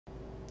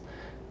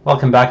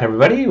Welcome back,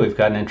 everybody. We've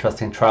got an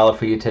interesting trial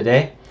for you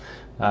today.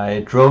 I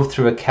drove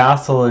through a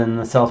castle in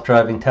the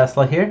self-driving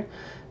Tesla here.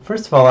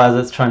 First of all, as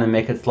it's trying to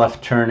make its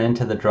left turn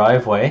into the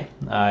driveway,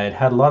 it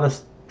had a lot of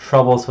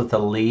troubles with the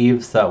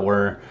leaves that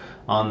were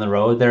on the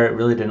road there. It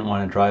really didn't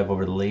want to drive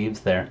over the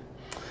leaves there.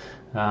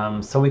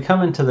 So we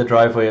come into the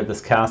driveway of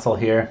this castle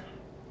here,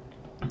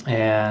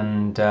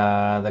 and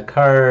the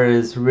car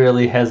is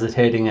really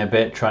hesitating a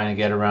bit trying to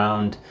get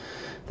around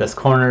this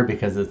corner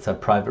because it's a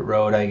private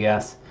road, I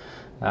guess.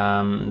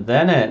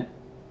 Then it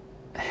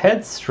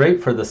heads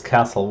straight for this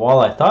castle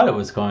wall. I thought it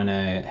was going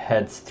to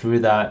head through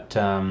that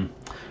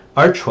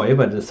archway,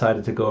 but it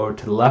decided to go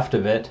to the left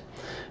of it.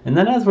 And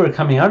then as we're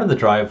coming out of the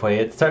driveway,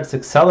 it starts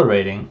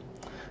accelerating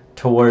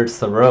towards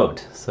the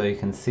road. So you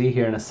can see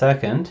here in a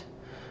second,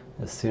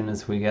 as soon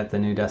as we get the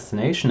new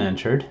destination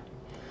entered,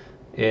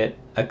 it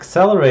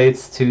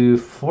accelerates to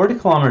 40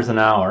 kilometers an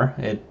hour.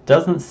 It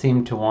doesn't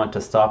seem to want to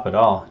stop at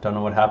all. Don't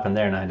know what happened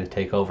there, and I had to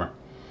take over.